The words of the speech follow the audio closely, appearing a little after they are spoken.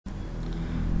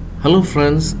Hello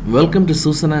friends, welcome to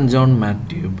Susan and John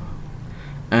MathTube,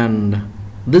 and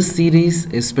this series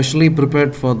is specially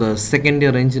prepared for the second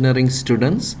year engineering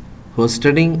students who are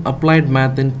studying applied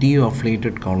math in TU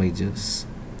affiliated colleges.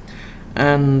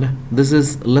 And this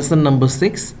is lesson number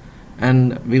 6,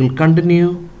 and we will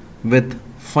continue with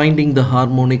finding the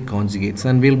harmonic conjugates,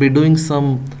 and we'll be doing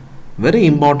some very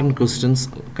important questions,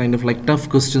 kind of like tough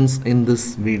questions in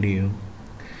this video.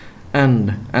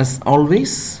 And as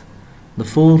always, the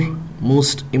 4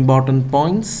 most important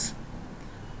points,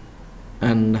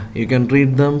 and you can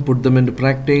read them, put them into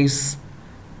practice,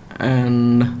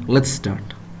 and let's start.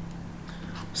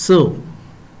 So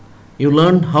you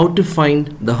learned how to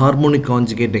find the harmonic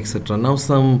conjugate, etc. Now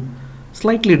some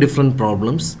slightly different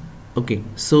problems. Okay,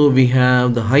 so we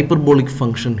have the hyperbolic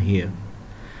function here,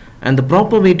 and the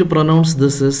proper way to pronounce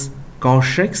this is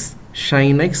cos x,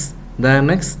 sin x, tan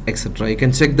x, etc. You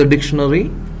can check the dictionary.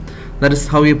 That is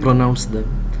how you pronounce them.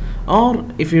 Or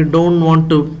if you don't want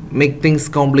to make things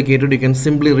complicated, you can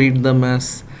simply read them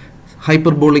as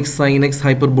hyperbolic sin x,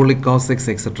 hyperbolic cos x,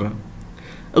 etc.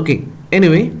 Okay,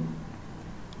 anyway,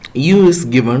 u is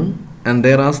given and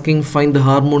they are asking find the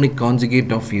harmonic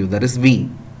conjugate of u, that is v,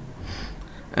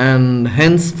 and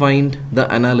hence find the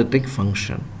analytic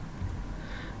function.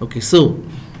 Okay, so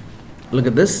look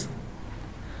at this.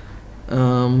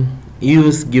 U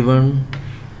is given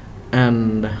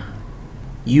and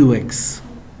ux.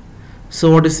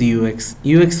 So what is ux?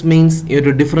 Ux means you have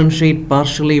to differentiate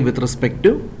partially with respect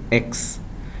to x.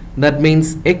 That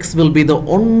means x will be the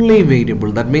only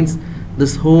variable. That means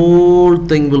this whole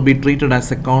thing will be treated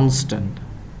as a constant.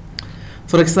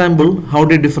 For example, how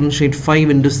do you differentiate 5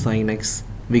 into sin x?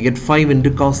 We get 5 into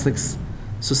cos x.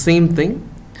 So same thing,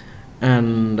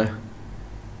 and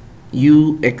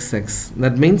uxx.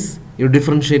 That means you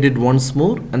differentiate it once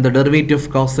more, and the derivative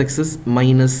of cos x is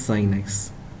minus sin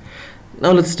x.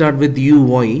 Now let's start with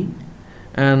uy,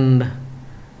 and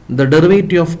the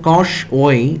derivative of cos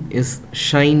y is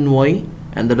sin y,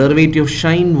 and the derivative of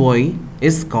sin y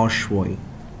is cos y.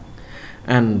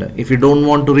 And if you don't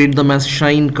want to read them as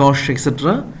sin, cos,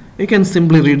 etc., you can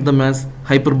simply read them as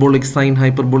hyperbolic sin,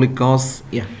 hyperbolic cos.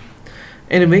 Yeah.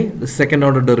 Anyway, the second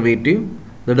order derivative,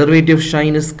 the derivative of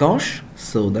sin is cos,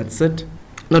 so that's it.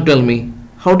 Now tell me,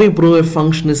 how do you prove a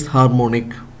function is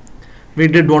harmonic? We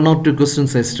did 1 or 2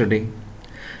 questions yesterday.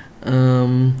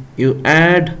 You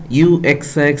add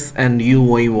uxx and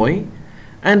uyy,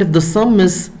 and if the sum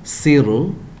is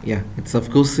 0, yeah, it's of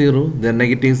course 0, they're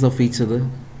negatives of each other.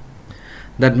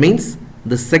 That means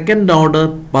the second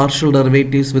order partial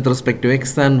derivatives with respect to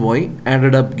x and y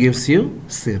added up gives you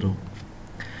 0.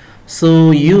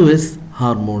 So u is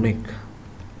harmonic.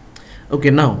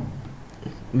 Okay, now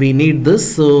we need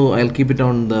this, so I'll keep it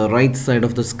on the right side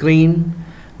of the screen.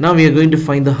 Now we are going to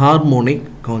find the harmonic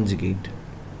conjugate.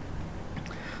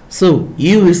 So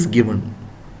u is given.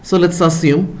 So let's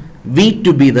assume v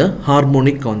to be the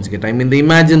harmonic conjugate, I mean the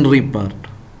imaginary part,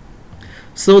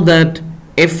 so that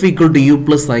f equal to u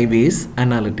plus iv is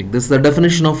analytic. This is the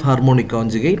definition of harmonic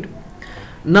conjugate.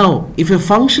 Now if a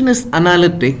function is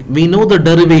analytic, we know the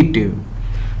derivative.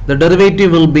 The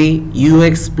derivative will be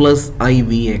ux plus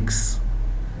ivx,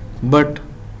 but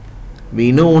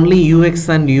we know only ux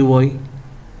and uy.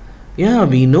 Yeah,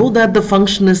 we know that the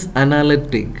function is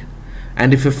analytic,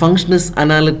 and if a function is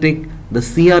analytic, the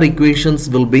CR equations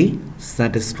will be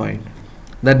satisfied.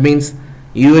 That means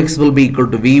ux will be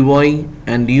equal to vy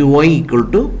and uy equal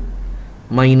to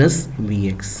minus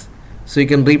vx. So you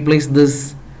can replace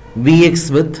this vx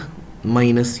with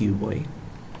minus uy.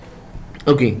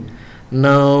 Okay,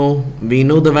 now we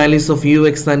know the values of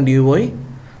ux and uy.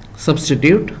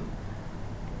 Substitute.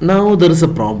 Now there is a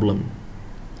problem.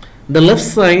 The left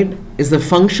side is a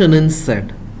function in z,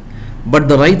 but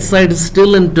the right side is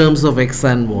still in terms of x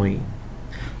and y.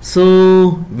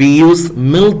 So we use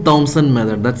Mills-Thomson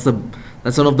method. That's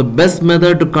one of the best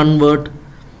method to convert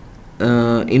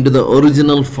into the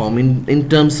original form in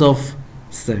terms of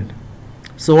z.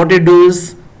 So what you do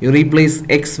is you replace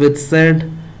x with z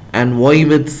and y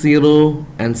with 0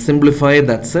 and simplify.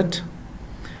 That's it.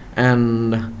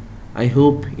 And I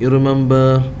hope you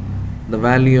remember the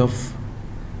value of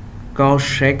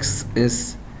cos x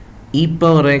is e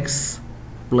power x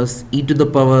plus e to the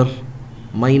power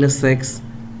minus x,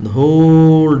 the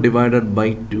whole divided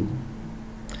by 2.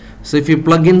 So if you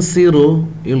plug in 0,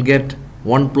 you'll get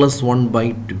 1 plus 1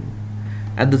 by 2.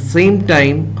 At the same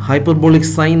time, hyperbolic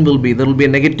sign will be, there will be a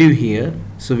negative here,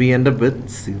 so we end up with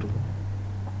 0.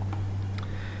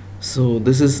 So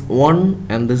this is 1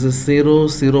 and this is 0,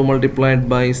 0 multiplied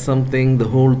by something, the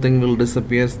whole thing will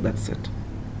disappear, that's it.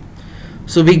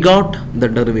 So we got the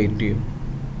derivative.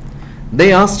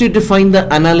 they asked you to find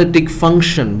the analytic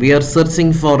function. We are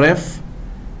searching for f,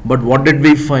 but what did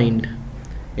we find?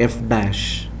 F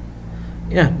dash.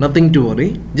 Yeah, nothing to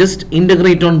worry. Just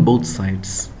integrate on both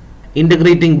sides.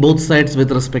 Integrating both sides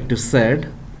with respect to z,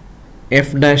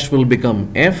 f dash will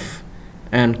become f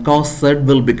and cos z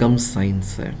will become sin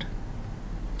z.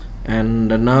 And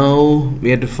now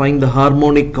we have to find the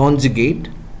harmonic conjugate.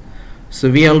 So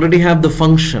we already have the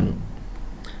function.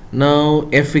 Now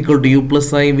f equal to u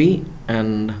plus iv,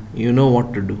 and you know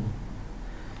what to do.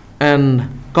 And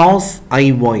cos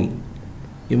iy,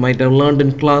 you might have learned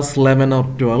in class 11 or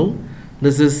 12,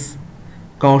 this is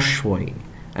cos y,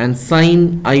 and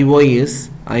sin iy is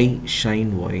I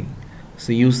sin y.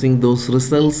 So using those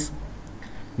results,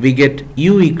 we get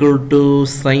u equal to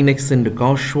sin x into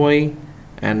cos y,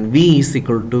 and v is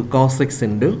equal to cos x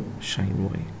into sin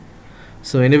y.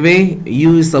 So anyway,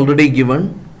 u is already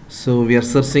given, so we are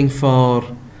searching for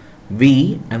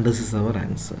v, and this is our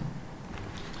answer.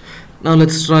 Now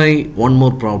let's try one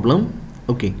more problem.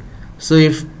 Okay, so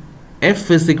if f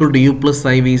is equal to u plus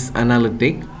iv is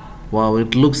analytic, wow,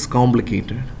 it looks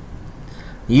complicated.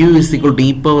 U is equal to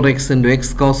e power x into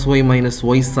x cos y minus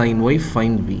y sin y,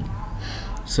 find v.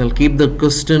 So I'll keep the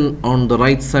question on the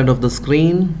right side of the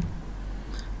screen.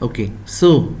 Okay,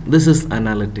 so this is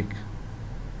analytic.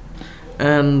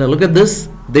 And look at this,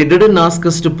 they didn't ask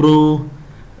us to prove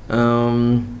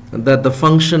that the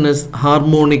function is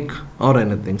harmonic or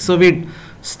anything. So we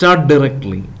start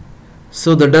directly.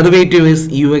 So the derivative is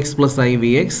ux plus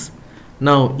ivx.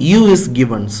 Now u is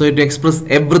given, so it expresses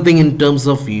everything in terms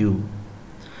of u.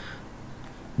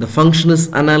 The function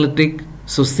is analytic,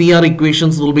 so CR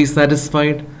equations will be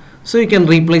satisfied. So you can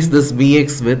replace this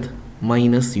vx with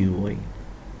minus uy.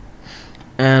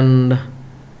 And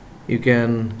you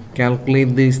can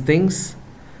calculate these things.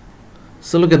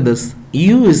 So look at this,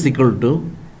 u is equal to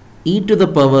e to the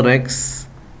power x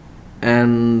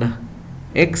and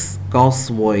x cos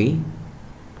y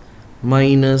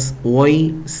minus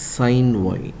y sin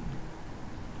y.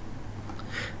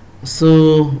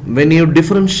 So when you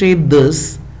differentiate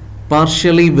this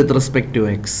partially with respect to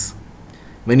x,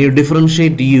 when you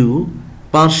differentiate u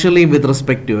partially with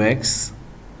respect to x,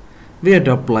 we have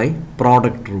to apply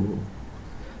product rule.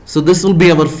 So this will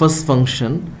be our first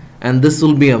function and this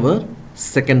will be our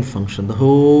second function, the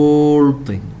whole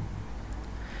thing.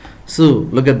 So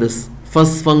look at this,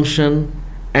 first function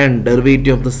and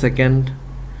derivative of the second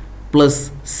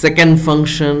plus second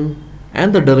function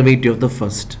and the derivative of the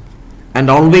first. And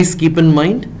always keep in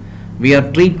mind, we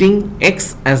are treating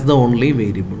x as the only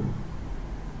variable.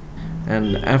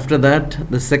 And after that,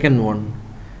 the second one,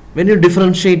 when you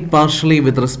differentiate partially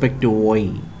with respect to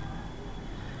y,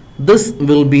 this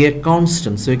will be a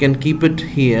constant, so you can keep it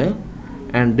here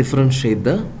and differentiate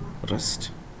the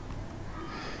rest.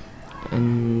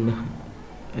 And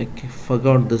I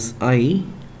forgot this I,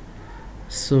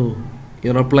 so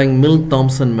you're applying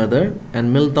Milne-Thomson method,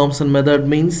 and Milne-Thomson method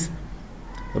means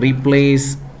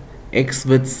replace x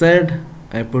with z,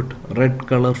 I put red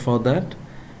color for that,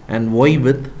 and y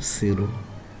with 0.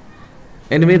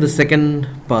 Anyway, the second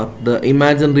part, the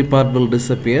imaginary part will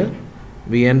disappear.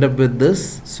 We end up with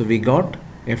this, so we got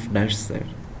f dash z.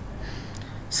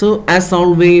 So as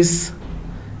always,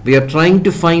 we are trying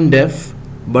to find f,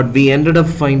 but we ended up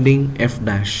finding f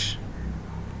dash.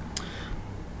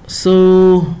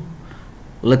 So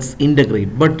let's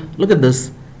integrate, but look at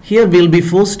this, here we'll be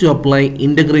forced to apply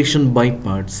integration by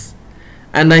parts.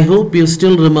 And I hope you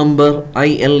still remember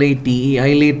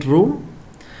ILATE rule,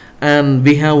 and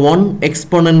we have one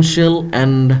exponential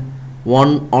and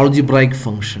one algebraic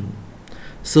function.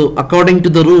 So according to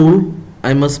the rule,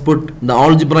 I must put the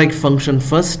algebraic function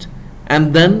first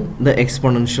and then the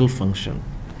exponential function.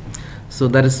 So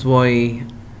that is why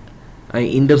I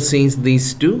interchange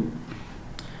these two.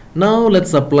 Now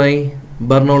let's apply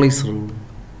Bernoulli's rule.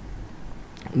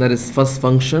 That is first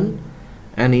function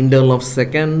and integral of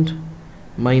second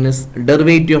minus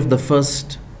derivative of the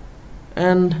first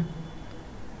and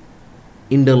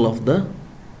integral of the,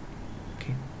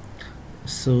 okay,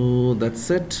 so that's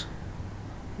it.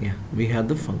 Yeah, we have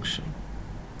the function.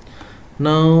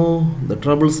 Now the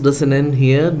troubles doesn't end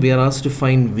here, we are asked to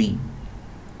find v.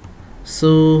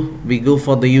 So we go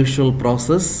for the usual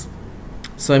process.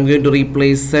 So I'm going to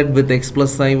replace z with x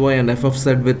plus iy and f of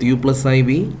z with u plus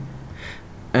iv,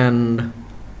 and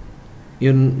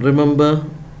you remember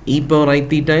e power I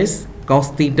theta is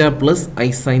cos theta plus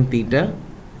I sin theta.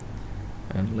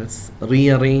 And let's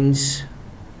rearrange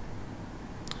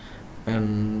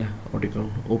and what you call,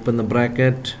 open the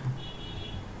bracket,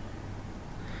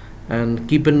 and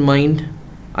keep in mind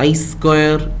I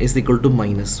square is equal to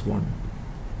minus 1.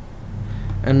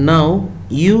 and now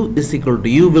u is equal to,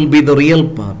 u will be the real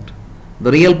part.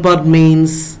 The real part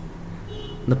means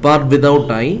the part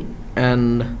without I,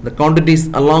 and the quantities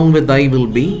along with I will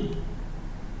be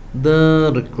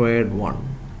the required one.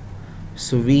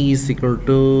 So v is equal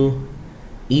to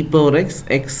e power x,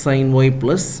 x sin y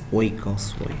plus y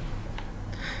cos y.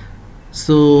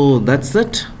 So that's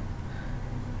it.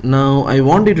 Now I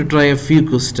want you to try a few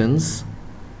questions.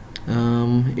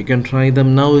 You can try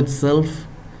them now itself.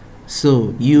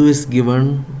 So u is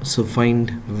given, so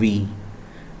find v,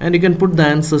 and you can put the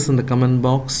answers in the comment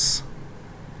box.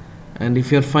 And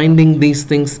if you are finding these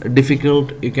things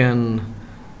difficult, you can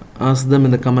ask them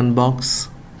in the comment box.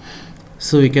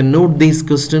 So you can note these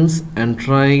questions and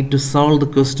try to solve the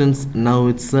questions now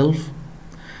itself.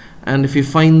 And if you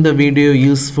find the video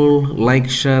useful, like,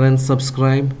 share and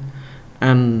subscribe.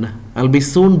 And I'll be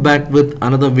soon back with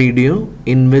another video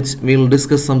in which we'll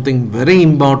discuss something very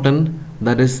important,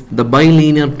 that is the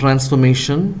bilinear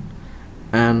transformation.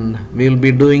 And we'll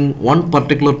be doing one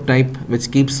particular type which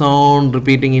keeps on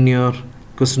repeating in your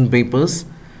question papers,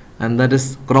 and that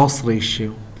is cross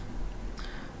ratio.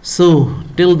 So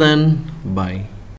till then, bye.